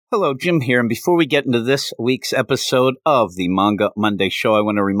Hello, Jim here. And before we get into this week's episode of the Manga Monday show, I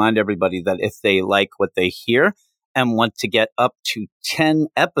want to remind everybody that if they like what they hear and want to get up to 10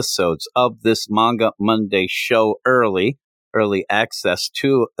 episodes of this Manga Monday show early access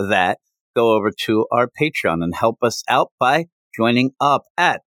to that, go over to our Patreon and help us out by joining up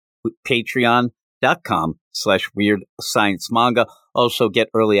at patreon.com/weirdsciencemanga. Also get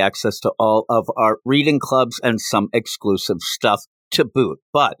early access to all of our reading clubs and some exclusive stuff to boot.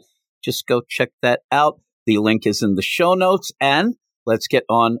 But just go check that out. The link is in the show notes, and let's get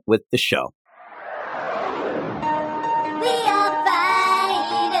on with the show. We are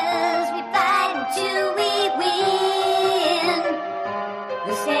fighters, we fight until we win.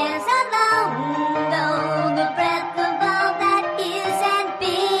 The stairs are long, though the breadth of all that is and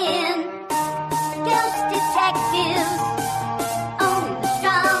been. Ghost detectives, only the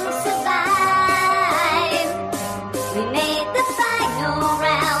strong survive. We made the final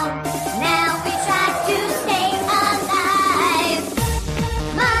round, now we try to stay alive.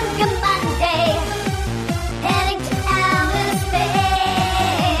 Manga Monday, heading to outer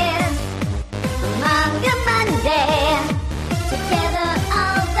space. Manga Monday, together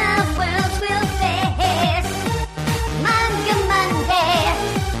all the worlds will face. Manga Monday,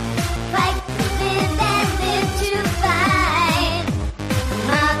 fight to live and live to fight.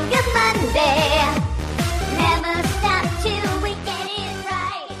 Manga Monday, never stop till we get it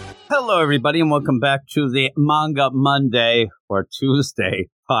right. Hello, everybody, and welcome back to the Manga Monday or Tuesday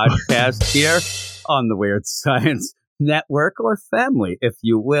podcast here on the Weird Science Network, or family, if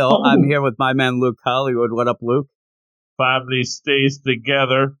you will. I'm here with my man, Luke Hollywood. What up, Luke? Family stays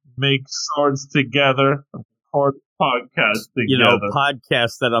together, makes swords together, record podcasts together. You know,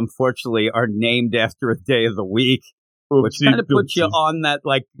 podcasts that unfortunately are named after a day of the week, which kind of puts you on that,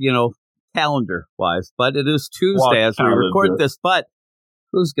 calendar-wise. But it is Tuesday as we record this, but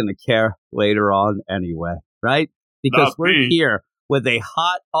who's going to care later on anyway, right? Because Not we're me. here with a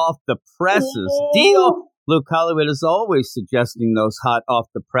hot off-the-presses deal. Luke Hollywood is always suggesting those hot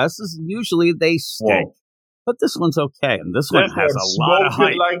off-the-presses, and usually they stink. Whoa. But this one's okay, and this one has a lot of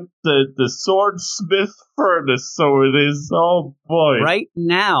hype. like the swordsmith furnace, so it is. Oh boy! Right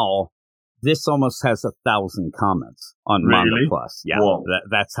now, this almost has 1,000 comments on Really? Manga Plus. Yeah, Whoa.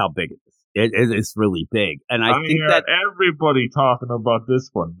 that's how big it is. It is really big, and I think hear that everybody talking about this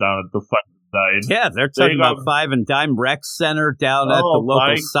one down at the fucking dime. yeah, they're talking got- about Five and Dime Rec Center down at the Oh, local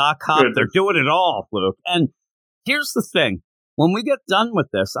my sock hop. They're goodness. doing it all, Luke. And here's the thing. When we get done with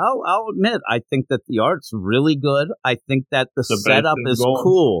this, I'll admit, I think that the art's really good. I think that the The best setup thing is going.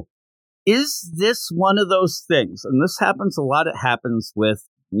 cool. Is this one of those things? And this happens a lot. It happens with,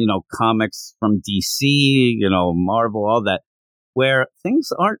 comics from DC, Marvel, all that, where things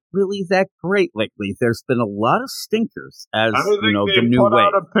aren't really that great lately. There's been a lot of stinkers as, I think the they new put wave.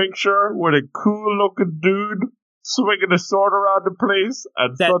 out a picture with a cool-looking dude swinging a sword around the place,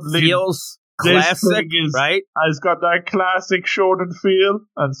 and That suddenly feels this classic, thing is- right? it's got that classic shonen feel,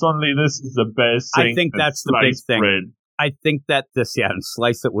 and suddenly this is the best thing. I think since that's the big sliced thing. bread. I think that this, and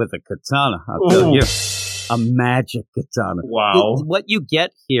slice it with a katana. I'll tell Ooh. you, a magic katana. Wow. What you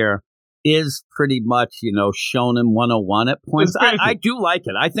get here is pretty much, Shonen 101 at points. It's basic. I do like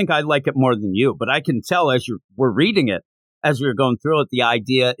it. I think I like it more than you, but I can tell as we're reading it, as we're going through it, the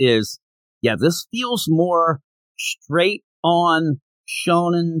idea is, yeah, this feels more straight on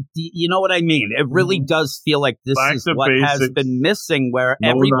Shonen. You know what I mean? It really does feel like this Back is to what has basics. been missing, where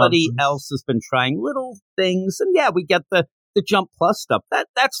No everybody nonsense. else has been trying little things. And yeah, we get the Jump Plus stuff.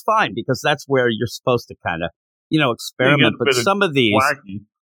 That's fine, because that's where you're supposed to kind of, experiment. a But bit of some of these, Wacky.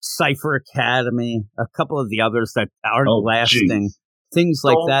 Cypher Academy, a couple of the others that aren't Oh, lasting, jeez. things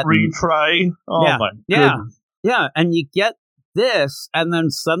like Don't that. retry. Oh Yeah, my yeah. goodness. Yeah, and you get this, and then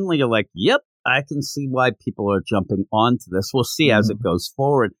suddenly you're like, yep, I can see why people are jumping onto this. We'll see as it goes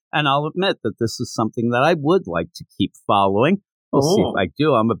forward. And I'll admit that this is something that I would like to keep following. We'll see if I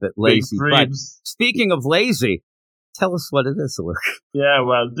do. I'm a bit lazy. Big But dreams. speaking of lazy, tell us what it is, Luke. Yeah,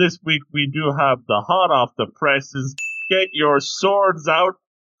 well, this week we do have the hot off the presses. Get your swords out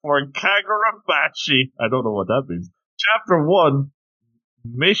for Kagurabachi. I don't know what that means. Chapter 1,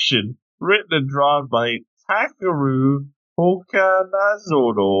 Mission, written and drawn by Takeru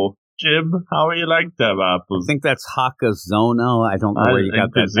Hokanazono. Jim, how you like them I apples? think that's Hakazono. I don't know where you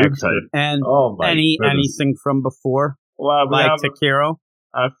got that think extra. Gesundheit. And Oh my goodness. anything from before Well, we by have Takiro?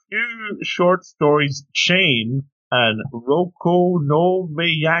 a few short stories, Chain and Roko no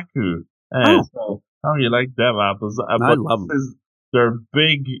Miyaku. So, how you like them apples? I But love this is their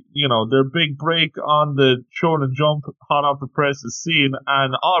big, their big break on the Shonen Jump hot off the presses scene,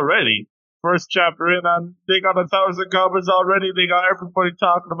 and already first chapter in, and they got 1,000 comments already. They got everybody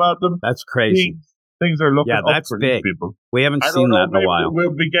talking about them. That's crazy. Things are looking up that's for big. these people. We haven't I seen don't know, that in a maybe while.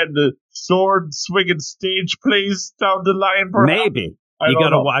 we'll be getting the sword swinging stage plays down the line. Perhaps. Maybe. I You don't got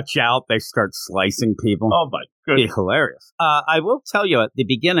to know. watch out. They start slicing people. Oh my Be goodness! hilarious. I will tell you at the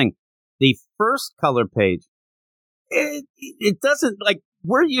beginning, the first color page, it doesn't, like,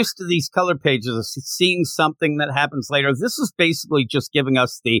 we're used to these color pages of seeing something that happens later. This is basically just giving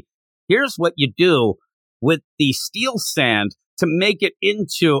us here's what you do with the steel sand to make it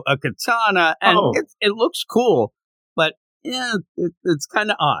into a katana, and it looks cool, but yeah, it's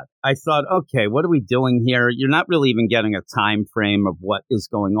kind of odd. I thought, okay, what are we doing here? You're not really even getting a time frame of what is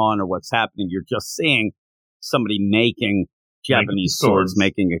going on or what's happening. You're just seeing somebody making Japanese swords,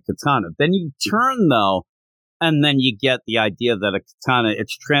 making a katana. Then you turn, though, and then you get the idea that a katana,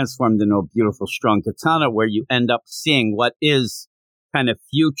 it's transformed into a beautiful, strong katana, where you end up seeing what is kind of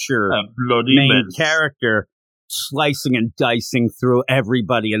future main character slicing and dicing through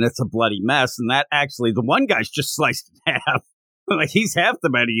everybody, and it's a bloody mess. And that actually, the one guy's just sliced in half. Like, he's half the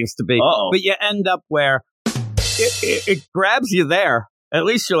man he used to be. But you end up where it grabs you there. At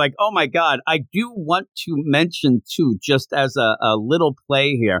least you're like, oh my God. I do want to mention, too, just as a little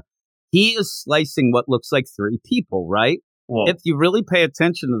play here, he is slicing what looks like 3 people, right? Whoa. If you really pay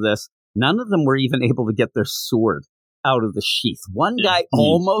attention to this, none of them were even able to get their sword out of the sheath. One guy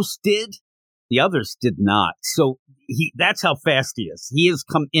almost did. The others did not. So that's how fast he is. He has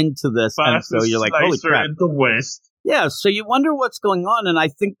come into this. Fastest and so you're like, holy crap. in the West. Yeah, so you wonder what's going on. And I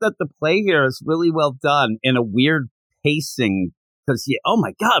think that the play here is really well done in a weird pacing. Because, oh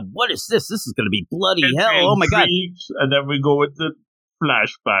my God, what is this? This is going to be bloody hell. Oh my God. And then we go with the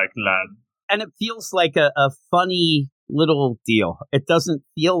flashback land. And it feels like a funny little deal. It doesn't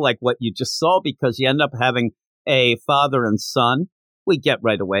feel like what you just saw, because you end up having a father and son. We get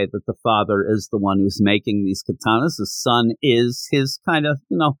right away that the father is the one who's making these katanas. The son is his kind of,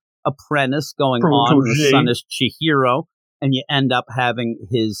 apprentice going on. The son is Chihiro. And you end up having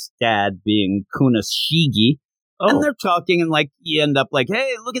his dad being Kunashigi. And they're talking, and you end up like,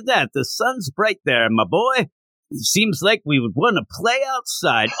 hey, look at that. The sun's bright there, my boy. It seems like we would want to play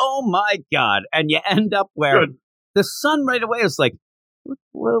outside. Oh my God. And you end up where the son right away is like,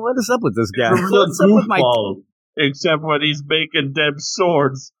 what is up with this guy? What's up with my... Except when he's making them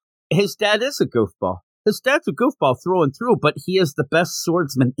swords. His dad is a goofball. His dad's a goofball through and through, but he is the best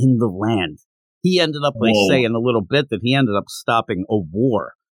swordsman in the land. He ended up, saying a little bit that he ended up stopping a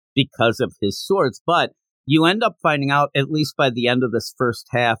war because of his swords. But you end up finding out, at least by the end of this first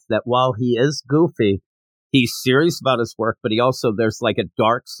half, that while he is goofy, he's serious about his work, but there's like a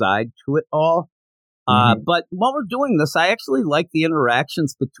dark side to it all. But while we're doing this, I actually like the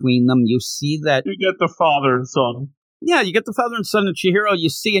interactions between them. You see that... You get the father and son. Yeah, you get the father and son of Chihiro, you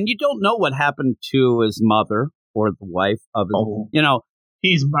see, and you don't know what happened to his mother or the wife of his...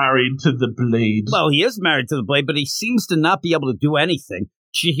 He's married to the blade. Well, he is married to the blade, but he seems to not be able to do anything.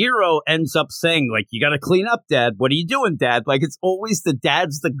 Chihiro ends up saying, you got to clean up, Dad. What are you doing, Dad? It's always the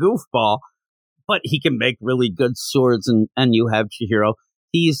dad's the goofball, but he can make really good swords, and you have Chihiro.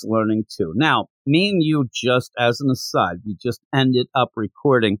 He's learning too. Now, me and you, just as an aside, we just ended up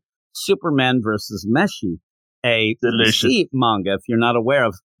recording Superman versus Meshi, a DC manga, if you're not aware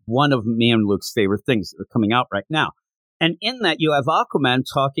of, one of me and Luke's favorite things that are coming out right now. And in that, you have Aquaman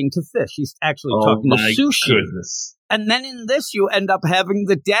talking to fish. He's actually talking to sushi. Goodness. And then in this, you end up having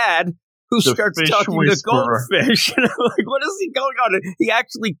the dad who starts talking to goldfish. What is he going on? He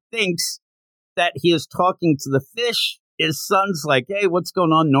actually thinks that he is talking to the fish. His son's like, hey, what's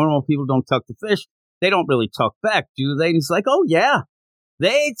going on? Normal people don't talk to fish. They don't really talk back, do they? And he's like, oh, yeah.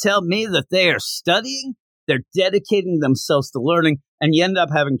 They tell me that they are studying. They're dedicating themselves to learning. And you end up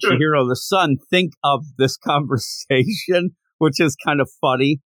having Chihiro, the son, think of this conversation, which is kind of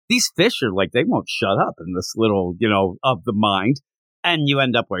funny. These fish are they won't shut up in this little, of the mind. And you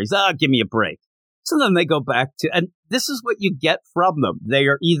end up where he's, give me a break. So then they go back to, and this is what you get from them. They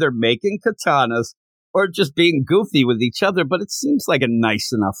are either making katanas or just being goofy with each other, but it seems like a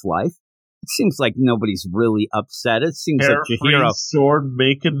nice enough life. It seems like nobody's really upset. It seems like Chihiro...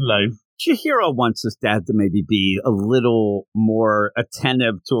 sword-making life. Chihiro wants his dad to maybe be a little more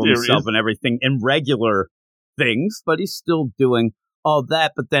attentive to himself and everything in regular things, but he's still doing all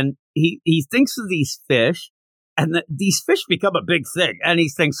that. But then he thinks of these fish, and these fish become a big thing. And he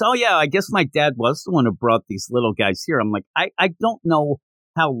thinks, oh yeah, I guess my dad was the one who brought these little guys here. I'm like, I don't know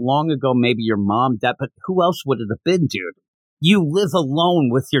how long ago maybe your mom died, but who else would it have been, dude? You live alone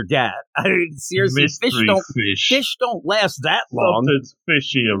with your dad. I mean, seriously, fish don't last that long. Something's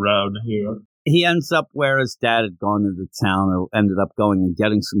fishy around here. he ends up where his dad had gone into town or ended up going and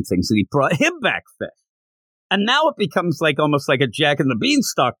getting some things, and he brought him back fish. And now it becomes like almost like a Jack and the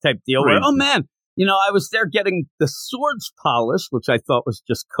Beanstalk type deal where, oh man, I was there getting the swords polished, which I thought was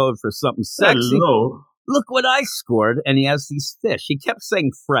just code for something sexy. Hello. Look what I scored. And he has these fish. He kept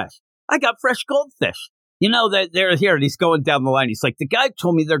saying fresh. I got fresh goldfish. They're here. And he's going down the line. He's like, the guy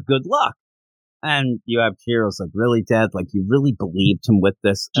told me they're good luck. And you have Chihiro's like, really, Dad? Like, you really believed him with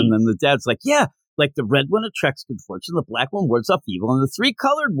this? And then the dad's like, yeah, like the red one attracts good fortune, the black one wards off evil, and the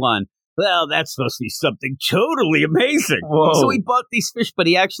 3-colored one, well, that's supposed to be something totally amazing. Whoa. So he bought these fish, but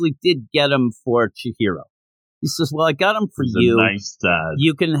he actually did get them for Chihiro. He says, well, I got them for you. Nice dad.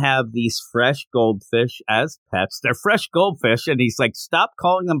 You can have these fresh goldfish as pets. They're fresh goldfish. And he's like, stop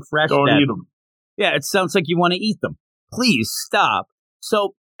calling them fresh, Don't Dad. eat them. Yeah, it sounds like you want to eat them. Please stop.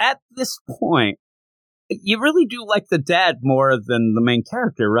 So at this point, you really do like the dad more than the main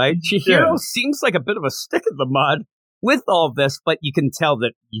character, right? Chihiro seems like a bit of a stick in the mud with all this, but you can tell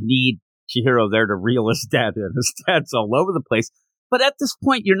that you need Chihiro there to reel his dad in. His dad's all over the place. But at this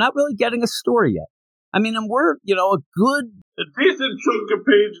point, you're not really getting a story yet. I mean, and we're, a decent chunk of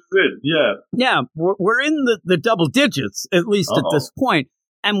pages in, yeah. Yeah, we're in the double digits, at least at this point,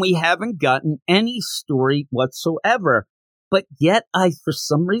 and we haven't gotten any story whatsoever. But yet, for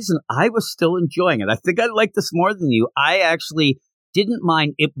some reason, I was still enjoying it. I think I like this more than you. I actually didn't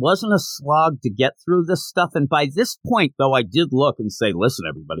mind. It wasn't a slog to get through this stuff. And by this point, though, I did look and say, listen,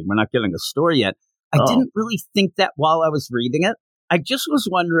 everybody, we're not getting a story yet. I didn't really think that while I was reading it. I just was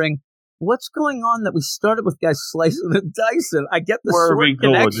wondering, what's going on that we started with guys slicing and dicing? I get the sword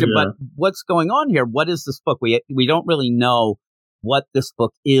connection, but what's going on here? What is this book? We don't really know what this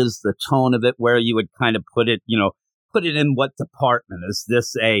book is, the tone of it, where you would kind of put it, put it in what department. Is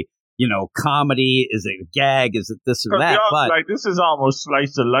this a, comedy? Is it a gag? Is it this or that? But like, this is almost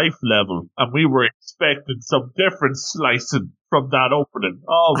slice of life level, and we were expecting some different slicing from that opening.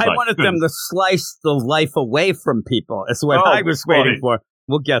 I wanted them to slice the life away from people. That's what I was waiting for.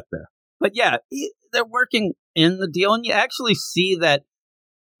 We'll get there. But yeah, they're working in the deal, and you actually see that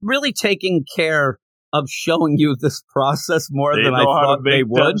really taking care of showing you this process more than I thought they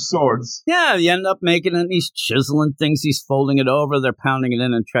would. Swords. Yeah, you end up making it, and he's chiseling things, he's folding it over, they're pounding it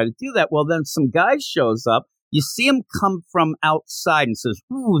in and try to do that. Well, then some guy shows up, you see him come from outside and says,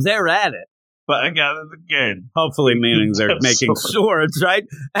 ooh, they're at it. But I got it again. Hopefully meaning they're making swords, right?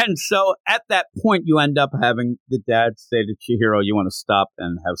 And so at that point, you end up having the dad say to Chihiro, you want to stop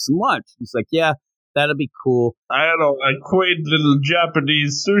and have some lunch? He's like, yeah, that'd be cool. I don't know, a quaint little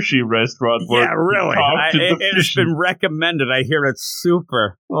Japanese sushi restaurant. Yeah, really. It's been recommended. I hear it's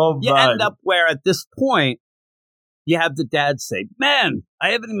super. Oh, you end up where at this point, you have the dad say, man, I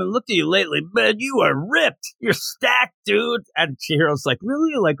haven't even looked at you lately, but you are ripped. You're stacked, dude. And Chihiro's like,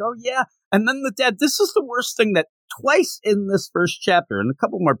 really? You're like, oh, yeah. And then the dad, this is the worst thing that twice in this first chapter, and a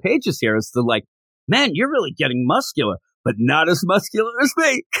couple more pages here, is the like, man, you're really getting muscular, but not as muscular as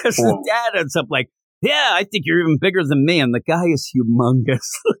me. Because the dad ends up like, yeah, I think you're even bigger than me. And the guy is humongous.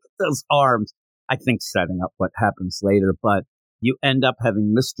 Look at those arms. I think setting up what happens later, but you end up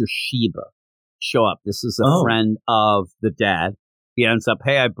having Mr. Shiba show up. This is a friend of the dad. He ends up,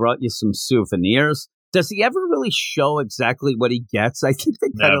 hey, I brought you some souvenirs. Does he ever really show exactly what he gets? I think they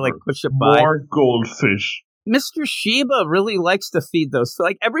kind of like push it by. More goldfish. Mr. Shiba really likes to feed those.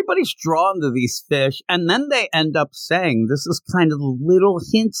 Like, everybody's drawn to these fish, and then they end up saying, this is kind of the little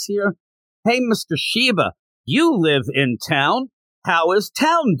hints here. Hey, Mr. Shiba, you live in town. How is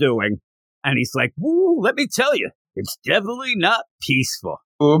town doing? And he's like, woo, let me tell you, it's definitely not peaceful.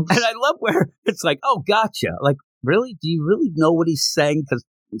 Oops. And I love where it's like, oh, gotcha. Like, really? Do you really know what he's saying? Because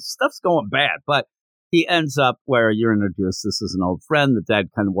stuff's going bad. But he ends up where you're introduced. This is an old friend. The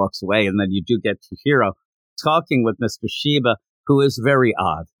dad kind of walks away, and then you do get Chihiro talking with Mr. Shiba, who is very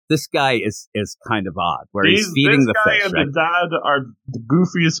odd. This guy is kind of odd, where he's feeding the fish. This guy and the dad are the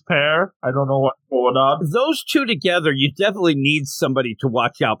goofiest pair. I don't know what's going on. Those two together, you definitely need somebody to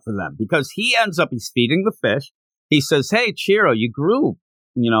watch out for them, because he ends up, he's feeding the fish. He says, hey, Chihiro, you grew,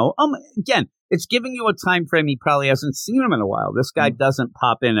 again, it's giving you a time frame. He probably hasn't seen him in a while. This guy doesn't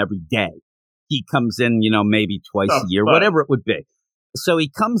pop in every day. He comes in, maybe twice a year, whatever it would be. So he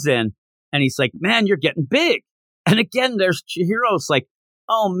comes in and he's like, man, you're getting big. And again, there's Chihiro's like,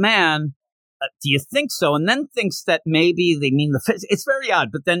 oh man, do you think so? And then thinks that maybe they mean the fish. It's very odd.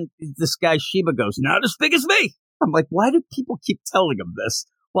 But then this guy Shiba goes, not as big as me. I'm like, why do people keep telling him this?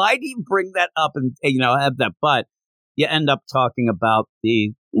 Why do you bring that up and, have that? But you end up talking about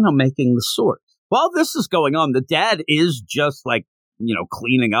the, making the swords. While this is going on, the dad is just like,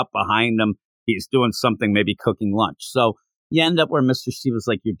 cleaning up behind him. He's doing something, maybe cooking lunch. So you end up where Mr. Shiba's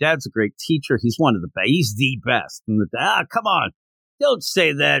like, your dad's a great teacher. He's one of the best. He's the best. And the dad, come on, don't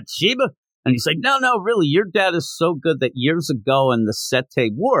say that, Shiba. And he's like, no, really, your dad is so good that years ago in the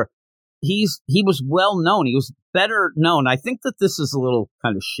Sete War, he was well known. He was better known. I think that this is a little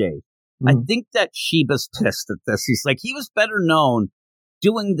kind of shade. I think that Shiba's pissed at this. He's like, he was better known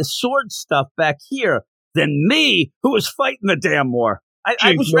doing the sword stuff back here than me, who was fighting the damn war.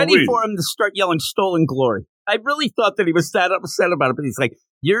 I was ready for him to start yelling stolen glory. I really thought that he was that upset about it, but he's like,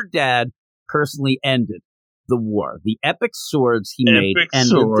 your dad personally ended the war. The epic swords he made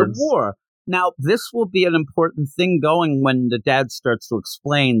ended the war. Now, this will be an important thing going when the dad starts to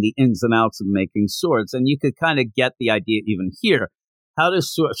explain the ins and outs of making swords, and you could kind of get the idea even here. How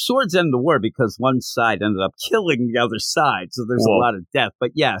does swords end the war? Because one side ended up killing the other side, so there's a lot of death.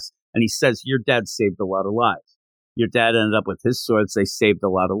 But yes, and he says, your dad saved a lot of lives. Your dad ended up with his swords. They saved a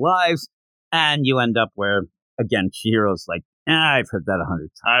lot of lives. And you end up where, again, Chihiro's like, I've heard that 100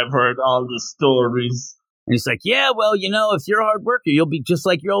 times. I've heard all the stories. And he's like, yeah, well, if you're a hard worker, you'll be just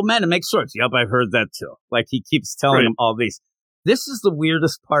like your old man and make swords. Yep, I've heard that too. Like, he keeps telling him all these. This is the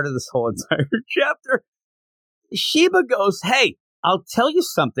weirdest part of this whole entire chapter. Shiba goes, hey, I'll tell you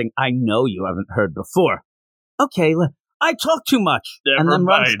something I know you haven't heard before. Okay, I talk too much. Never and then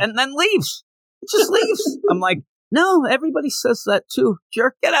mind. runs and then leaves. Just leaves. I'm like, no, everybody says that too.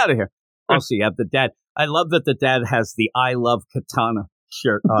 Jerk, get out of here. Also, you have the dad. I love that the dad has the I love katana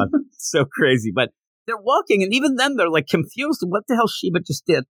shirt on. So crazy. But they're walking, and even then they're like confused. What the hell Shiba just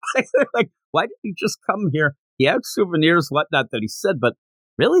did? Like, why did he just come here? He had souvenirs, whatnot that he said, but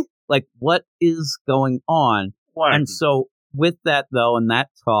really? Like, what is going on? Why? And so with that, though, and that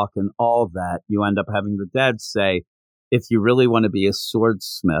talk and all that, you end up having the dad say, if you really want to be a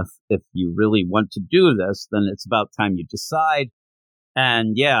swordsmith, if you really want to do this, then it's about time you decide.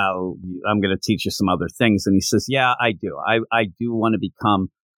 And yeah, I'm going to teach you some other things. And he says, yeah, I do. I do want to become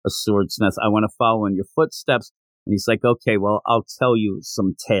a swordsmith. I want to follow in your footsteps. And he's like, okay, well, I'll tell you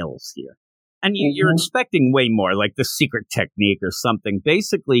some tales here. And you're expecting way more, like the secret technique or something.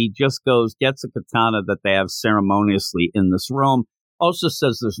 Basically, just goes, gets a katana that they have ceremoniously in this room. Also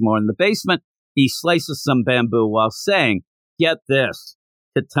says there's more in the basement. He slices some bamboo while saying, get this,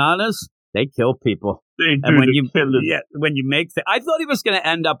 katanas, they kill people. They do and when you killing. Yeah, when you make I thought he was going to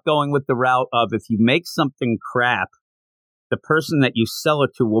end up going with the route of, if you make something crap, the person that you sell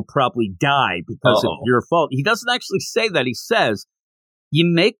it to will probably die because of your fault. He doesn't actually say that. He says, you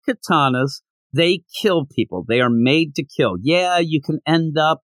make katanas, they kill people. They are made to kill. Yeah, you can end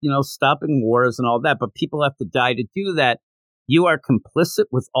up, stopping wars and all that, but people have to die to do that. You are complicit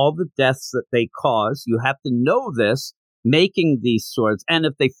with all the deaths that they cause. You have to know this, making these swords. And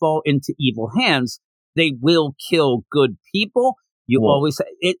if they fall into evil hands, they will kill good people. You always,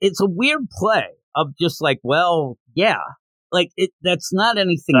 it's a weird play of just like, well, yeah. Like, that's not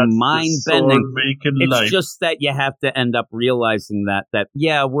anything mind-bending. It's just that you have to end up realizing that,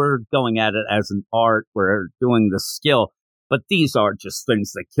 yeah, we're going at it as an art. We're doing the skill. But these are just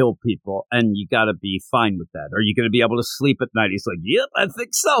things that kill people, and you got to be fine with that. Are you going to be able to sleep at night? He's like, yep, I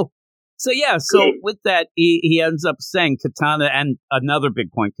think so. So, yeah, with that, he ends up saying katana, and another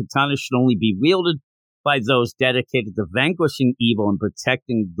big point, katana should only be wielded by those dedicated to vanquishing evil and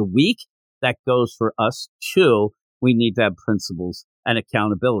protecting the weak. That goes for us, too. We need to have principles and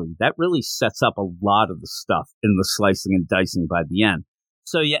accountability. That really sets up a lot of the stuff in the slicing and dicing by the end.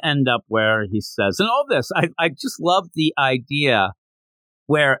 So you end up where he says, and all this, I just love the idea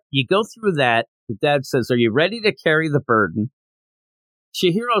where you go through that. The dad says, are you ready to carry the burden?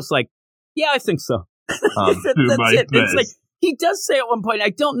 Chihiro's like, yeah, I think so. That's it. It's like, he does say at one point,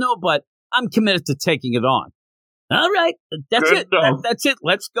 I don't know, but I'm committed to taking it on. All right, that's it. That's it.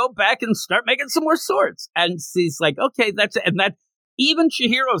 Let's go back and start making some more swords. And he's like, okay, that's it. And that even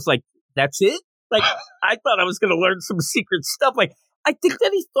Chihiro's like, that's it? Like, I thought I was going to learn some secret stuff. Like, I think that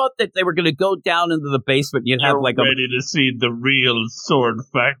he thought that they were going to go down into the basement. You'd have like ready to see the real sword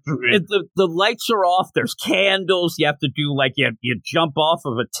factory. The lights are off. There's candles. You have to do like you jump off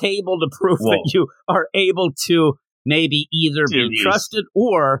of a table to prove that you are able to maybe either be trusted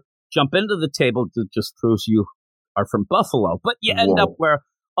or jump into the table to just prove you are from Buffalo. But you end up where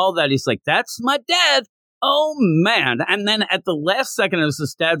all that he's like, that's my dad. Oh, man. And then at the last second, as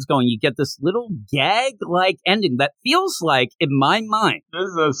his dad's going, you get this little gag-like ending that feels like, in my mind, this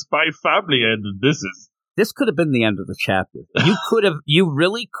is a Spy Family ending. This could have been the end of the chapter. You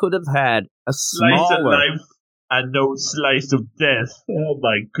really could have had a smaller slice of life and no slice of death. Oh,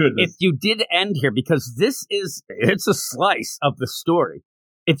 my goodness. If you did end here, because it's a slice of the story.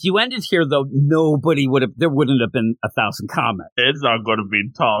 If you ended here, though, there wouldn't have been 1,000 comments. It's not going to be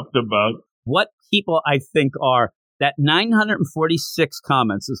talked about. What people, I think, are that 946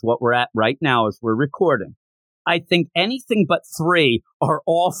 comments is what we're at right now as we're recording. I think anything but 3 are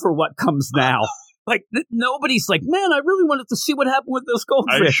all for what comes now. Like, nobody's like, man, I really wanted to see what happened with those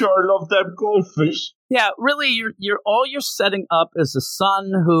goldfish. I sure love them goldfish. Yeah, really, you're setting up as a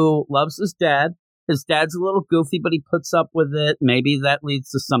son who loves his dad. His dad's a little goofy, but he puts up with it. Maybe that leads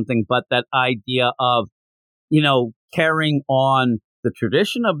to something. But that idea of, carrying on the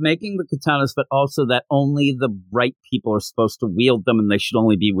tradition of making the katanas, but also that only the right people are supposed to wield them and they should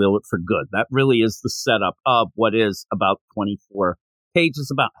only be wielded for good. That really is the setup of what is about 24 pages,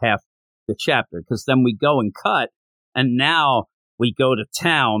 about half the chapter. Because then we go and cut, and now we go to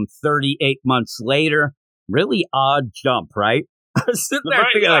town 38 months later. Really odd jump, right? I was sitting there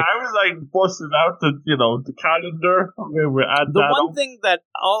thinking, I was like busting out the calendar. Okay, we add the that one up. thing that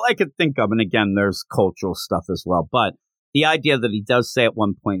all I could think of, and again, there's cultural stuff as well, but the idea that he does say at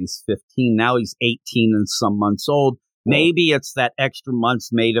one point he's 15, now he's 18 and some months old. Maybe it's that extra months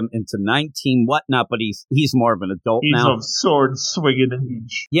made him into 19, whatnot, but he's more of an adult He's now. of sword swinging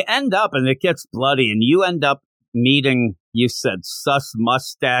age. You end up, and it gets bloody, and you end up meeting, you said, sus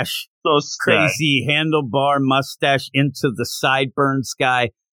mustache, crazy handlebar mustache into the sideburns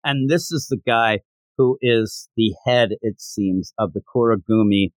guy. And this is the guy who is the head, it seems, of the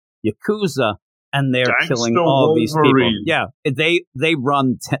Kurogumi Yakuza, and they're Gangsta killing all these people. Wolverine. Yeah, they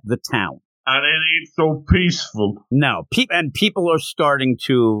run the town. And it ain't so peaceful. No, and people are starting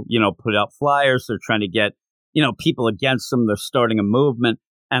to, put out flyers. They're trying to get, people against them. They're starting a movement,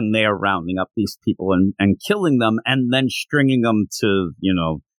 and they're rounding up these people and killing them, and then stringing them to,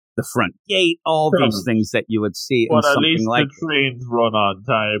 the front gate. All these things that you would see in But at something least like the trains run on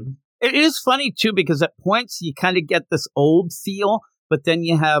time. It is funny too, because at points you kind of get this old feel, but then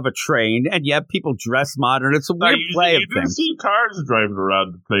you have a train and you have people dressed modern. It's a weird play of you things. see cars driving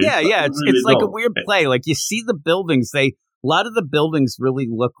around the place. Yeah, That's it's really like a dope. weird play. Like you see the buildings, a lot of the buildings really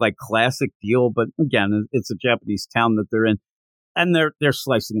look like classic deal, but again, it's a Japanese town that they're in, and they're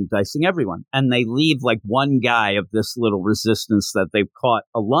slicing and dicing everyone, and they leave like one guy of this little resistance that they've caught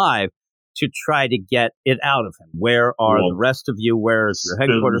alive to try to get it out of him. Where are the rest of you? Where is your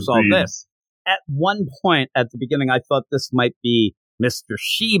headquarters? All this. At one point at the beginning, I thought this might be Mr.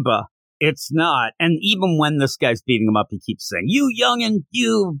 Shiba. It's not. And even when this guy's beating him up, he keeps saying, "You youngin',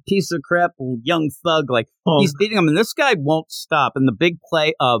 you piece of crap, young thug." Like, he's beating him, and this guy won't stop. And the big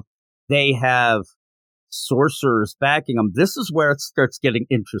play of they have sorcerers backing them, this is where it starts getting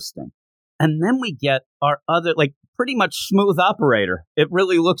interesting. And then we get our other, like, pretty much smooth operator. It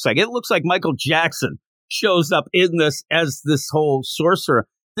really looks like. It looks like Michael Jackson shows up in this as this whole sorcerer.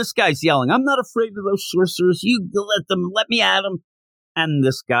 This guy's yelling, "I'm not afraid of those sorcerers. You let me at them." And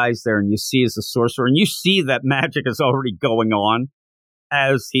this guy's there, and you see as a sorcerer, and you see that magic is already going on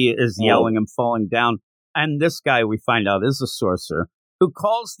as he is yelling and falling down. And this guy, we find out, is a sorcerer who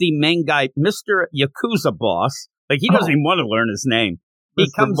calls the main guy Mr. Yakuza Boss. Like, he doesn't even want to learn his name. He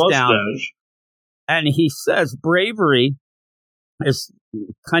Mr. comes Mustache. down, and he says bravery is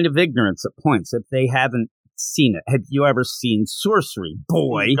kind of ignorance at points if they haven't seen it. Have you ever seen sorcery,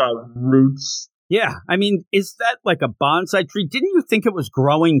 boy? He's got roots. Yeah, I mean, is that like a bonsai tree? Didn't you think it was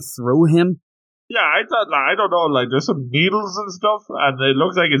growing through him? Yeah, I thought, I don't know, there's some needles and stuff, and it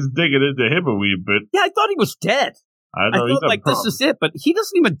looks like it's digging into him a wee bit. Yeah, I thought he was dead. I know, thought, like, this is it, but he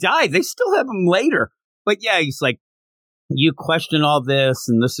doesn't even die. They still have him later. But yeah, he's like, you question all this,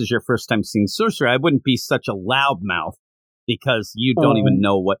 and this is your first time seeing sorcery. I wouldn't be such a loudmouth because you don't even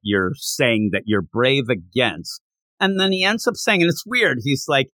know what you're saying that you're brave against. And then he ends up saying, and it's weird, he's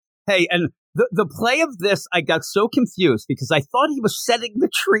like, hey, and the play of this, I got so confused because I thought he was setting the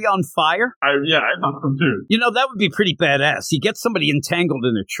tree on fire. I thought so too. That would be pretty badass. You get somebody entangled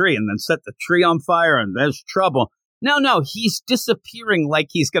in a tree and then set the tree on fire and there's trouble. No, he's disappearing like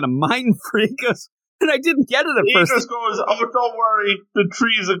he's going to mind freak us. And I didn't get it at first. He just goes, "Oh, don't worry, the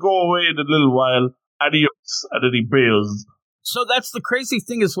trees will go away in a little while." Adios. And then he bails. So that's the crazy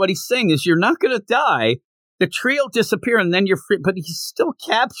thing is what he's saying is you're not going to die. The tree will disappear and then you're free. But he's still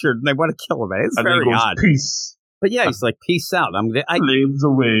captured and they want to kill him. It's and very then he goes, odd. "Peace." But yeah, he's like, peace out. Flames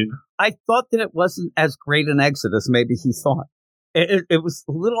away. I thought that it wasn't as great an exit as maybe he thought. It was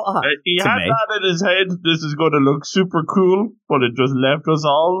a little odd. He to had me. that in his head. This is going to look super cool, but it just left us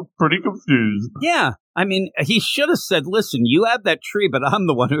all pretty confused. Yeah. I mean, he should have said, listen, you have that tree, but I'm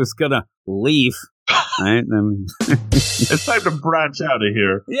the one who's going to leave. Right? It's time to branch out of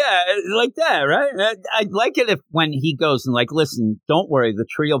here. Yeah, like that, right? I'd like it if when he goes and like, listen, don't worry, the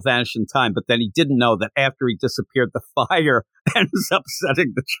tree will vanish in time. But then he didn't know that after he disappeared, the fire ends up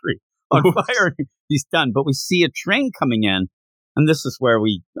setting the tree on fire. He's done. But we see a train coming in. And this is where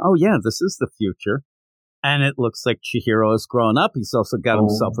this is the future. And it looks like Chihiro has grown up. He's also got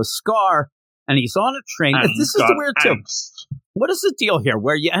himself a scar, and he's on a train. And This is the weird too. What is the deal here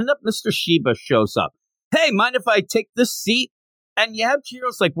where you end up, Mr. Shiba shows up. Hey, mind if I take this seat? And you have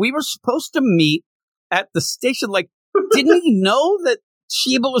Chihiro's like, we were supposed to meet at the station. Like, didn't he know that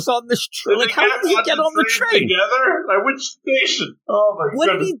Shiba was on this train? Like, how did he get on the train? Together? At which station? Oh, my God.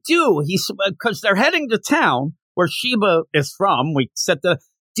 What did he do? Because they're heading to town where Shiba is from.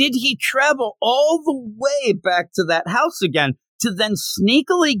 Did he travel all the way back to that house again to then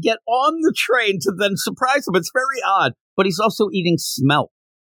sneakily get on the train to then surprise him? It's very odd. But he's also eating smelt.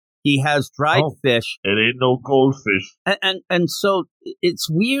 He has dried fish. It ain't no goldfish. And so it's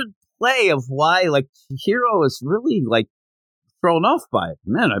weird play of why, like, Chihiro is really, like, thrown off by it.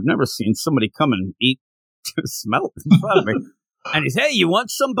 Man, I've never seen somebody come and eat smelt in front of me. And he's, hey, you want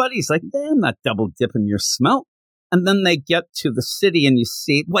somebody? He's like, I'm not double dipping your smelt. And then they get to the city and you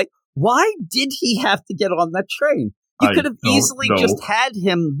see, like, why did he have to get on that train? You could have easily just had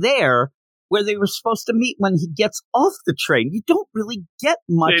him there where they were supposed to meet when he gets off the train. You don't really get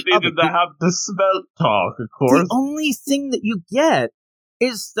much They needed to have the smelt talk, of course. The only thing that you get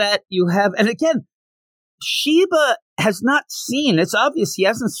is that you have, and again, Shiba has not seen, it's obvious he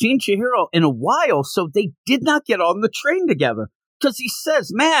hasn't seen Chihiro in a while, so they did not get on the train together. Because he says,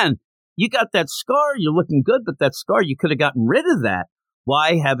 man, you got that scar, you're looking good, but that scar, you could have gotten rid of that.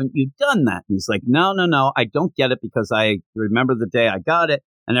 Why haven't you done that? And he's like, no, I don't get it because I remember the day I got it,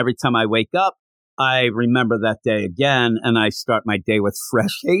 and every time I wake up, I remember that day again, and I start my day with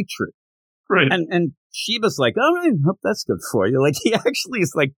fresh hatred. Right. And Shiba's like, all right, hope that's good for you. Like, he actually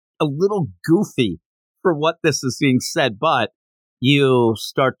is like a little goofy for what this is being said, but you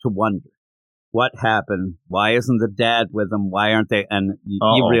start to wonder. What happened? Why isn't the dad with them? Why aren't they? And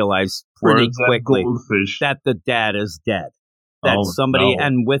you realize pretty quickly that the dad is dead. That somebody,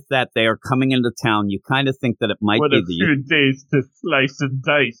 and with that, they are coming into town. You kind of think that it might be a few days to slice and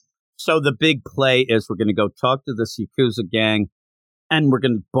dice. So the big play is we're going to go talk to this Yakuza gang, and we're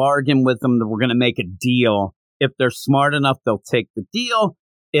going to bargain with them that we're going to make a deal. If they're smart enough, they'll take the deal.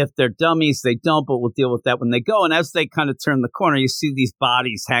 If they're dummies, they don't, but we'll deal with that when they go. And as they kind of turn the corner, you see these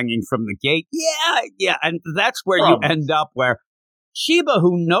bodies hanging from the gate. Yeah. And that's where you end up, where Shiba,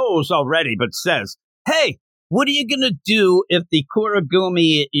 who knows already, but says, hey, what are you going to do if the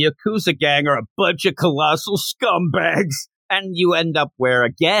Kurogumi Yakuza gang are a bunch of colossal scumbags? And you end up where,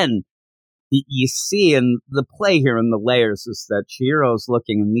 again, you see in the play here in the layers is that Chihiro's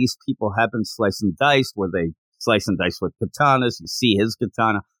looking, and these people have been slicing and dice, where they slice and dice with katanas. You see his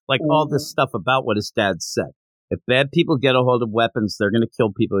katana, like all this stuff about what his dad said. If bad people get a hold of weapons, they're going to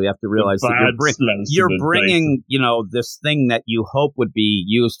kill people. You have to realize that you're bringing, this thing that you hope would be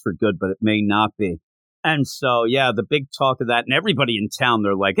used for good, but it may not be. And so, yeah, the big talk of that, and everybody in town,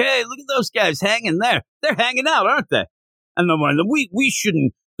 they're like, hey, look at those guys hanging there. They're hanging out, aren't they? And then we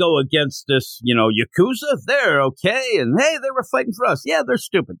shouldn't go against this, Yakuza. They're okay. And hey, they were fighting for us. Yeah, they're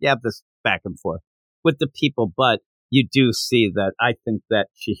stupid. You have this back and forth with the people, but you do see that I think that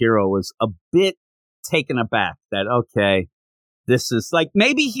Chihiro was a bit taken aback that, okay, this is like,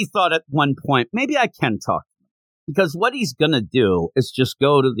 maybe he thought at one point, maybe I can talk to him. Because what he's going to do is just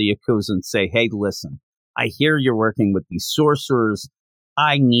go to the Yakuza and say, hey, listen, I hear you're working with these sorcerers.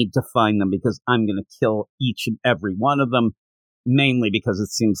 I need to find them because I'm going to kill each and every one of them, mainly because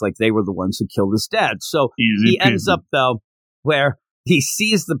it seems like they were the ones who killed his dad. So he ends up, though, where he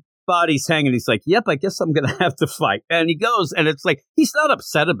sees the bodies hanging. He's like, yep, I guess I'm going to have to fight. And he goes, and it's like, he's not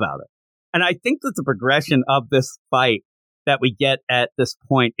upset about it. And I think that the progression of this fight that we get at this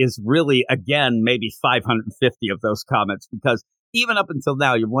point is really, again, maybe 550 of those comments, because even up until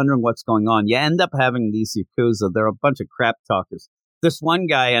now, you're wondering what's going on. You end up having these Yakuza. They're a bunch of crap talkers. This one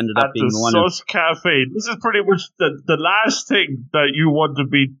guy ended up being the one Sus Cafe. This is pretty much the last thing that you want to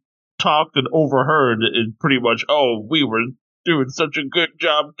be talked and overheard is pretty much, we were doing such a good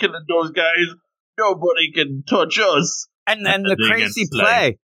job killing those guys. Nobody can touch us. And then the crazy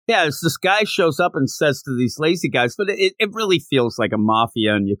play. Yeah, it's this guy shows up and says to these lazy guys, but it really feels like a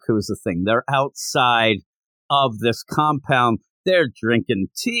mafia and Yakuza thing. They're outside of this compound. They're drinking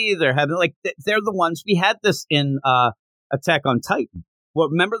tea. They're having, they're the ones. We had this in Attack on Titan. Well,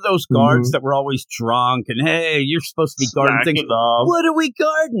 remember those guards that were always drunk and, hey, you're supposed to be guarding things. What are we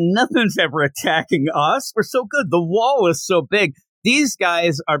guarding? Nothing's ever attacking us. We're so good. The wall is so big. These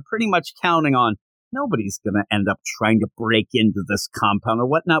guys are pretty much counting on nobody's going to end up trying to break into this compound or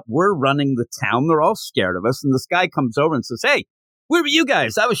whatnot. We're running the town. They're all scared of us. And this guy comes over and says, hey, where were you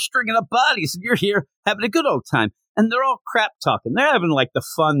guys? I was stringing up bodies and you're here having a good old time. And they're all crap talking. They're having like the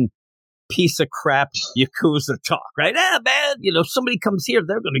fun piece of crap Yakuza talk, right? Man, somebody comes here,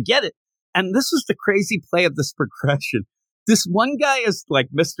 they're going to get it. And this is the crazy play of this progression. This one guy is like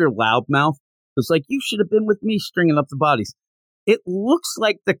Mr. Loudmouth, who's like, you should have been with me stringing up the bodies. It looks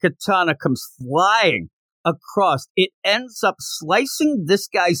like the katana comes flying across. It ends up slicing this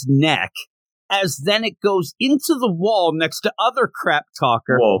guy's neck as then it goes into the wall next to other crap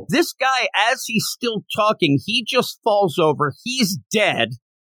talker. Whoa. This guy, as he's still talking, he just falls over. He's dead.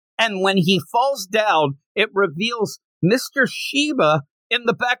 And when he falls down, it reveals Mr. Shiba in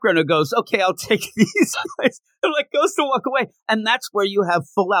the background who goes, okay, I'll take these guys. And like goes to walk away. And that's where you have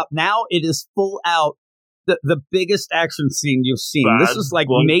full out. Now it is full out. The biggest action scene you've seen. Bad This is like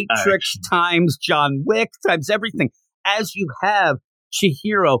boy Matrix action. times John Wick times everything. As you have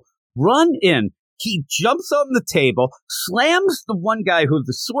Chihiro run in, he jumps on the table, slams the one guy who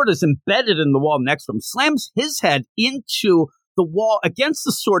the sword is embedded in the wall next to him, slams his head into the wall against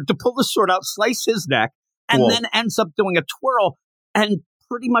the sword to pull the sword out, slice his neck, and Whoa. then ends up doing a twirl and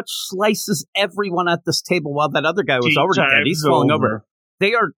pretty much slices everyone at this table while that other guy was already dead. He's falling over.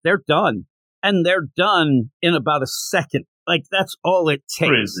 They're done. And they're done in about a second. Like, that's all it takes.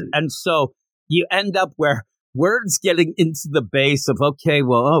 Crazy. And so you end up where word's getting into the base of, okay,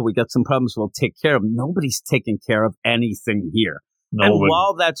 well, we got some problems we'll take care of. Nobody's taking care of anything here. And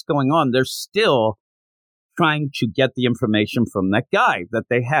while that's going on, they're still trying to get the information from that guy that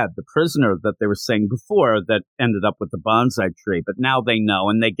they had, the prisoner that they were saying before that ended up with the bonsai tree. But now they know,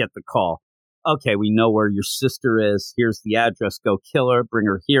 and they get the call. Okay, we know where your sister is. Here's the address. Go kill her. Bring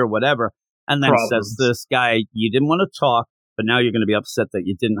her here, whatever. And then says this guy, you didn't want to talk, but now you're going to be upset that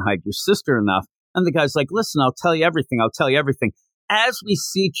you didn't hide your sister enough. And the guy's like, listen, I'll tell you everything. I'll tell you everything. As we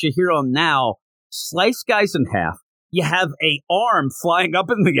see Chihiro now slice guys in half, you have a arm flying up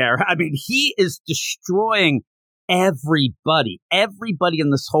in the air. I mean, he is destroying everybody. Everybody in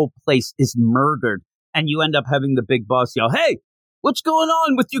this whole place is murdered. And you end up having the big boss yell, hey, what's going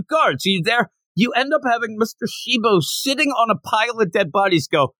on with you guards? Are you there? You end up having Mr. Shibo sitting on a pile of dead bodies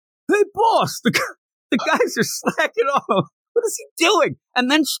go, hey, boss, the guys are slacking off. What is he doing?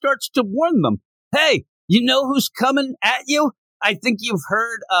 And then starts to warn them. Hey, you know who's coming at you? I think you've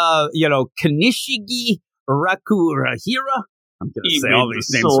heard, Kanishigi Rakurahira. I'm going to say all these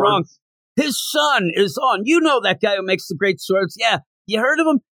names wrong. His son is on. You know that guy who makes the great swords. Yeah, you heard of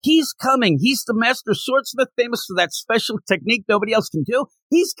him? He's coming. He's the master swordsmith, famous for that special technique nobody else can do.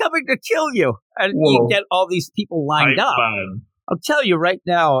 He's coming to kill you. And you get all these people lined up. Man. I'll tell you right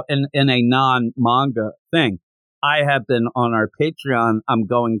now, in a non-manga thing, I have been on our Patreon, I'm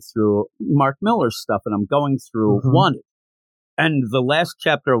going through Mark Miller's stuff, and I'm going through Wanted. And the last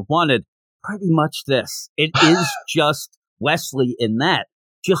chapter of Wanted, pretty much this. It is just Wesley in that.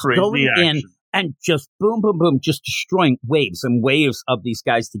 Just Crazy going action. in and just boom, boom, boom, just destroying waves and waves of these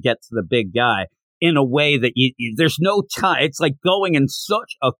guys to get to the big guy in a way that there's no time. It's like going in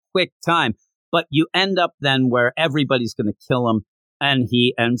such a quick time. But you end up then where everybody's going to kill him, and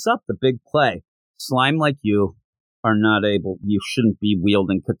he ends up the big play. Slime like you are not able, you shouldn't be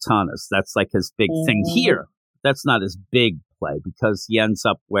wielding katanas. That's like his big thing here. That's not his big play because he ends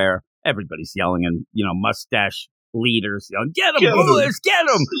up where everybody's yelling and, mustache leaders yelling, get him, boys, get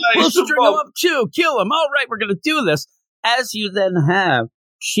him. We'll string him up too, kill him. All right, we're going to do this. As you then have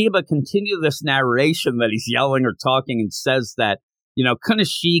Shiba continue this narration that he's yelling or talking and says that,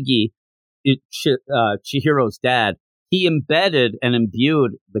 Kaneshigi, Chihiro's dad, he embedded and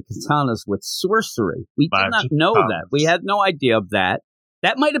imbued the katanas with sorcery. We did not know that. We had no idea of that.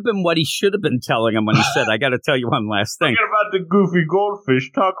 That might have been what he should have been telling him when he said, I got to tell you one last thing. Forget about the goofy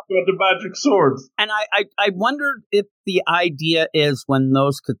goldfish. Talk about the magic swords. And I wondered if the idea is when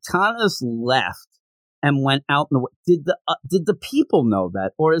those katanas left and went out in the did the people know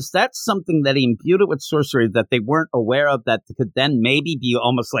that? Or is that something that he imbued it with sorcery that they weren't aware of that could then maybe be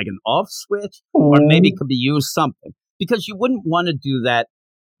almost like an off switch or maybe could be used something? Because you wouldn't want to do that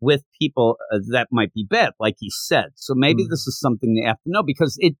with people that might be bad, like he said. So maybe this is something they have to know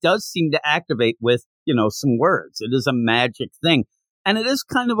because it does seem to activate with, some words. It is a magic thing. And it is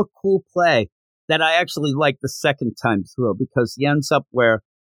kind of a cool play that I actually like the second time through because he ends up where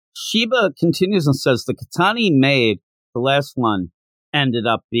Shiba continues and says the katana he made, the last one, ended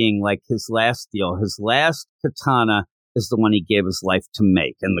up being like his last deal. His last katana is the one he gave his life to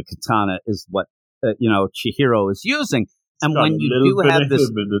make. And the katana is what, Chihiro is using. And when you do have this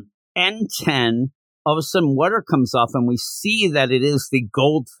N10, all of a sudden water comes off and we see that it is the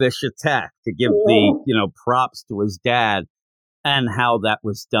goldfish attack to give the, props to his dad and how that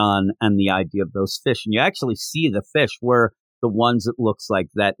was done and the idea of those fish. And you actually see the fish were the ones it looks like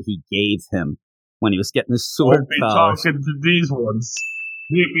that he gave him when he was getting his sword. Won't be talking to these ones.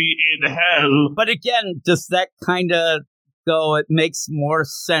 Maybe in hell. But again, does that kind of go. It makes more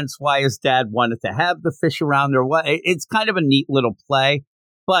sense why his dad wanted to have the fish around or what. It's kind of a neat little play,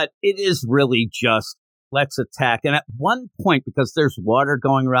 but it is really just let's attack. And at one point, because there's water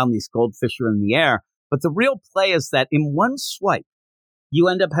going around, these goldfish are in the air. But the real play is that in one swipe, you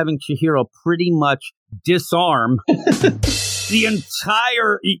end up having Chihiro pretty much disarm the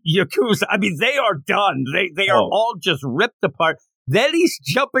entire Yakuza. I mean, they are done. They are all just ripped apart. Then he's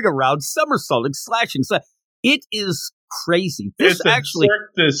jumping around, somersaulting, slashing. So it is crazy. This it's actually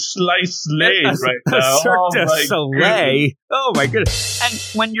Cirque du Slice Lay right now. Cirque du Soleil. Oh my goodness!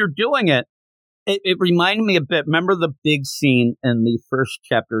 And when you're doing it, it reminded me a bit. Remember the big scene in the first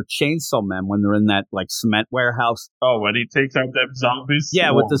chapter of Chainsaw Man when they're in that like cement warehouse? Oh, when he takes out them zombies.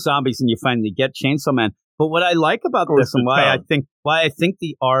 Yeah, with the zombies, and you finally get Chainsaw Man. But what I like about this, and why I think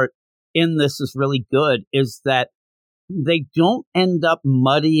the art in this is really good, is that they don't end up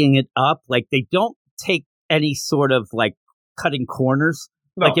muddying it up. Like they don't take any sort of like cutting corners.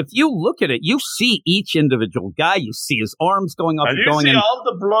 No. Like if you look at it, you see each individual guy. You see his arms going up and going in. You see all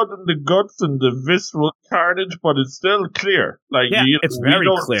the blood and the guts and the visceral carnage, but it's still clear. Like it's very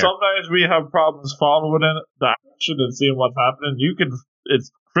clear. Sometimes we have problems following the action and seeing what's happening.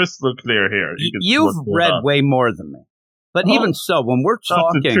 It's crystal clear here. You've read way more than me, but even so, when we're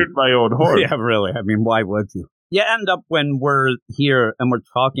talking, not to toot my own horn. Yeah, really. I mean, why would you? You end up when we're here and we're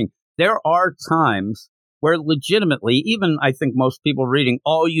talking. There are times where legitimately, even I think most people reading,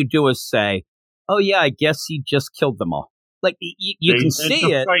 all you do is say, oh yeah, I guess he just killed them all. Like, you can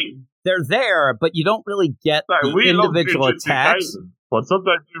see it. They're there, but you don't really get the individual attacks. But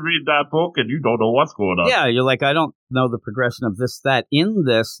sometimes you read that book and you don't know what's going on. Yeah, you're like, I don't know the progression of this, that. In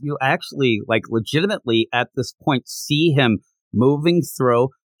this, you actually, like, legitimately at this point see him moving through,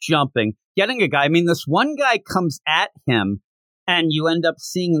 jumping, getting a guy. I mean, this one guy comes at him, and you end up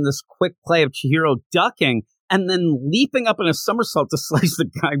seeing in this quick play of Chihiro ducking and then leaping up in a somersault to slice the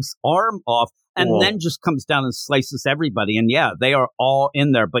guy's arm off, and then just comes down and slices everybody. And yeah, they are all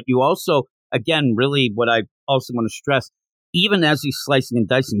in there. But you also, again, really what I also want to stress, even as he's slicing and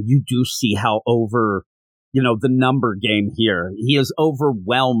dicing, you do see how over, the number game here. He is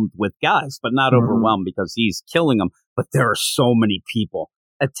overwhelmed with guys, but not overwhelmed because he's killing them. But there are so many people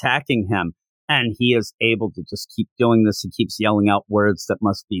attacking him. And he is able to just keep doing this. He keeps yelling out words that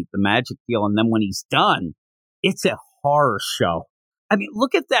must be the magic deal. And then when he's done, it's a horror show. I mean,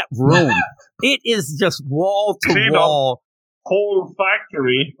 look at that room. It is just wall to wall. Whole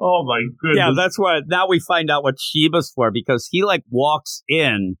factory. Oh, my goodness. Yeah, that's why now we find out what Shiba's for, because he, like, walks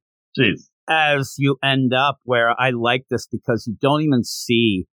in as you end up where I like this because you don't even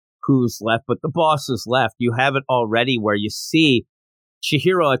see who's left, but the boss is left. You have it already where you see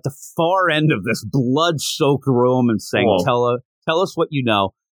Chihiro at the far end of this blood-soaked room and saying, tell us what you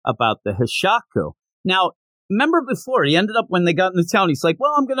know about the Hishaku. Now, remember before, he ended up, when they got into town, he's like,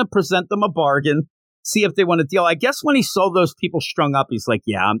 well, I'm going to present them a bargain, see if they want a deal. I guess when he saw those people strung up, he's like,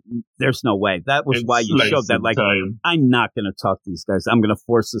 yeah, there's no way. That was why you showed that. Like, I'm not going to talk to these guys. I'm going to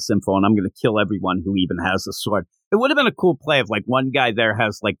force this info, and I'm going to kill everyone who even has a sword. It would have been a cool play if, like, one guy there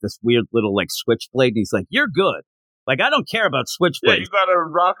has, like, this weird little, like, switchblade, and he's like, you're good. Like, I don't care about switchblades. Yeah, you got a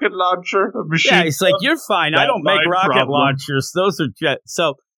rocket launcher, a machine. Yeah, he's like, you're fine. I don't make rocket launchers. Those are jets.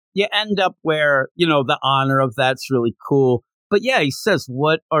 So you end up where, the honor of that's really cool. But yeah, he says,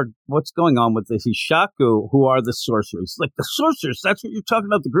 what's going on with the Hishaku, who are the sorcerers? Like, the sorcerers, that's what you're talking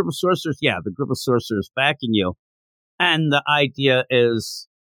about, the group of sorcerers? Yeah, the group of sorcerers backing you. And the idea is,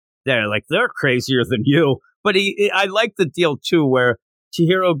 they're crazier than you. But I like the deal, too, where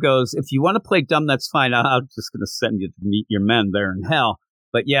Chihiro goes, if you want to play dumb, that's fine. I'm just going to send you to meet your men there in hell.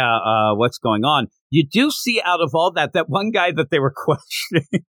 But yeah, what's going on? You do see out of all that one guy that they were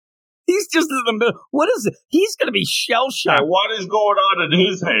questioning, he's just in the middle. What is it? He's going to be shell-shocked. What is going on in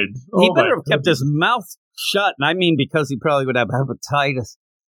his head? He better have kept his mouth shut. And I mean, because he probably would have hepatitis.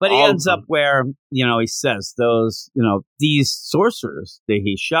 But he ends up where, he says these sorcerers, the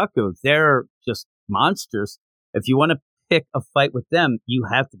Hishaku, they're just monsters. If you want to pick a fight with them, you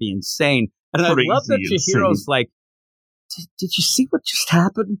have to be insane. And I love that Chihiro's like, did you see what just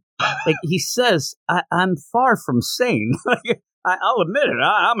happened? Like, he says, I'm far from sane. I'll admit it.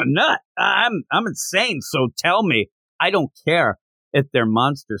 I'm a nut. I'm insane. So tell me, I don't care if they're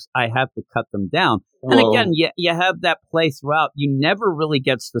monsters. I have to cut them down. Whoa. And again, you have that play throughout. You never really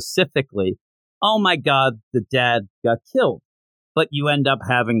get specifically, oh my God, the dad got killed. But you end up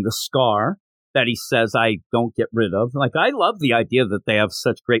having the scar that he says I don't get rid of. Like, I love the idea that they have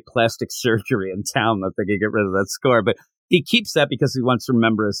such great plastic surgery in town that they can get rid of that scar, but he keeps that because he wants to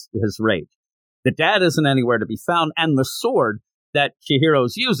remember his rage. The dad isn't anywhere to be found, and the sword that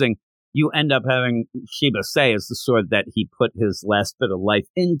Chihiro's using, you end up having Shibasei as the sword that he put his last bit of life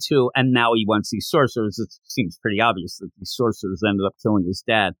into, and now he wants these sorcerers. It seems pretty obvious that these sorcerers ended up killing his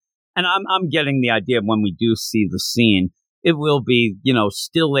dad. And I'm getting the idea of when we do see the scene, it will be,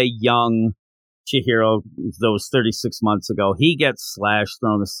 still a young Chihiro, those 36 months ago. He gets slashed,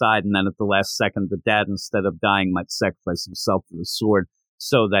 thrown aside, and then at the last second, the dad, instead of dying, might sacrifice himself to the sword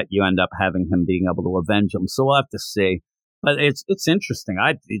so that you end up having him being able to avenge him. So we'll have to see. But it's interesting.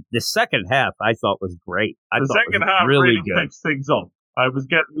 The second half I thought was great. The second half really picks things up. I was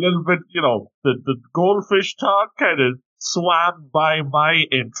getting a little bit, the goldfish talk kind of swam by my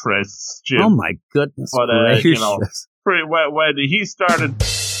interests, Jim. Oh my goodness! But when he started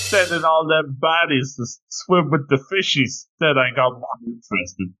sending all them baddies to swim with the fishies, then I got more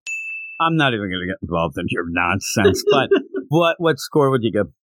interested. I'm not even going to get involved in your nonsense. But what score would you give?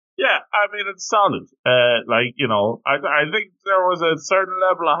 Yeah, I mean, it's solid. I think there was a certain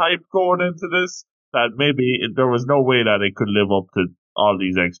level of hype going into this that maybe there was no way that it could live up to all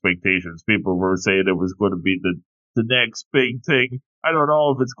these expectations. People were saying it was going to be the next big thing. I don't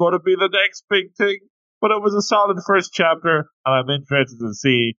know if it's going to be the next big thing, but it was a solid first chapter, and I'm interested to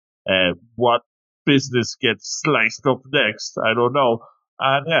see what business gets sliced up next. I don't know.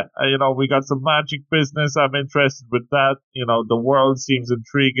 And we got some magic business. I'm interested with that. The world seems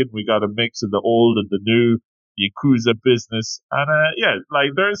intriguing. We got a mix of the old and the new Yakuza business. And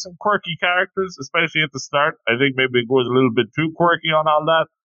there's some quirky characters, especially at the start. I think maybe it goes a little bit too quirky on all that.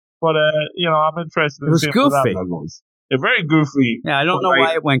 But, I'm interested in seeing where that goes. It's very goofy. Yeah, I don't know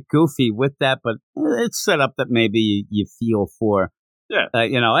why it went goofy with that, but it's set up that maybe you feel for. Yeah.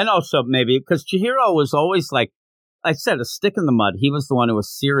 And also maybe because Chihiro was always like, I said, a stick in the mud. He was the one who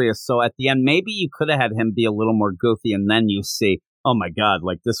was serious. So at the end, maybe you could have had him be a little more goofy, and then you see, oh my God,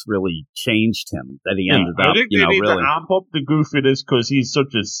 like this really changed him. That he ended up, I think they need really to amp up the goofiness because he's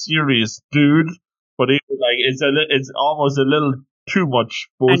such a serious dude. But it's almost a little too much.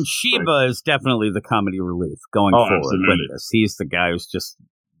 And Shiba is definitely the comedy relief going forward with this. He's the guy who's just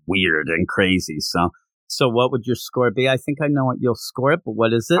weird and crazy. So what would your score be? I think I know what you'll score it, but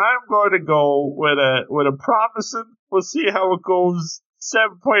what is it? I'm going to go with a promising. We'll see how it goes.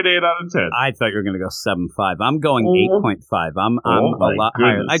 7.8 out of 10. I thought you were going to go 7.5. I'm going 8.5. I'm a lot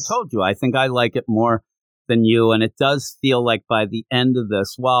higher. I told you, I think I like it more than you, and it does feel like by the end of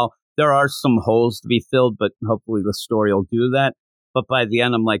this, while there are some holes to be filled, but hopefully the story will do that. But by the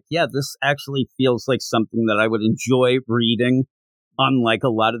end, I'm like, yeah, this actually feels like something that I would enjoy reading. Unlike a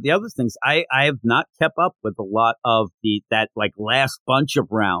lot of the other things, I have not kept up with a lot of that last bunch of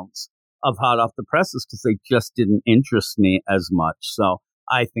rounds of hot off the presses because they just didn't interest me as much. So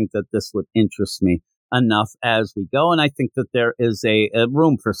I think that this would interest me enough as we go. And I think that there is a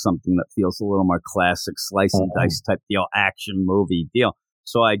room for something that feels a little more classic, slice and dice type deal, action movie deal.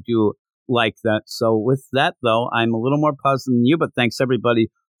 So I do like that. So with that, though, I'm a little more positive than you, but thanks everybody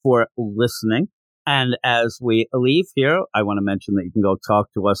for listening. And as we leave here, I want to mention that you can go talk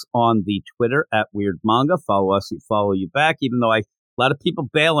to us on the Twitter at Weird Manga. Follow us, we follow you back, even though a lot of people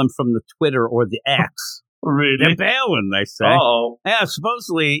bailing from the Twitter or the X. Really? They're bailing, they say. Uh-oh. Yeah,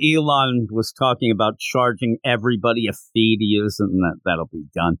 supposedly Elon was talking about charging everybody a fee to use it, and that'll be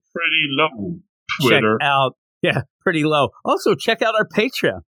done. Pretty low, Twitter. Pretty low. Also, check out our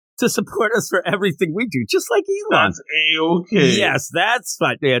Patreon to support us for everything we do, just like Elon. That's A-okay. Yes, that's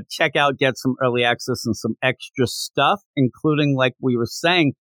fine. Yeah, check out, get some early access and some extra stuff, including, like we were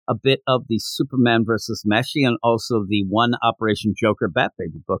saying, a bit of the Superman versus Meshi and also the one Operation Joker Bat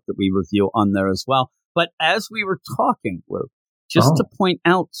Baby book that we review on there as well. But as we were talking, Luke, just to point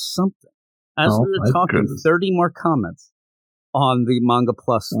out something, as we were talking, 30 more comments on the Manga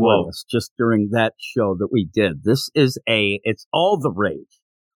Plus list just during that show that we did. This is it's all the rage.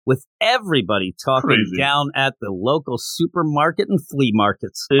 With everybody talking down at the local supermarket and flea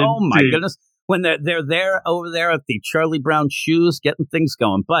markets. Indeed. Oh my goodness. When they're there over there at the Charlie Brown shoes getting things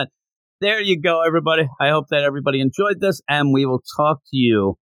going. But there you go, everybody. I hope that everybody enjoyed this, and we will talk to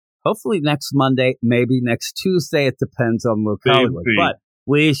you hopefully next Monday, maybe next Tuesday. It depends on Luke Hollywood. But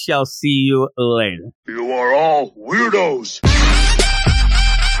we shall see you later. You are all weirdos.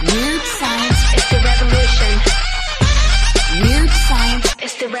 Weird science is the revolution. Weird science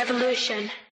is the revolution.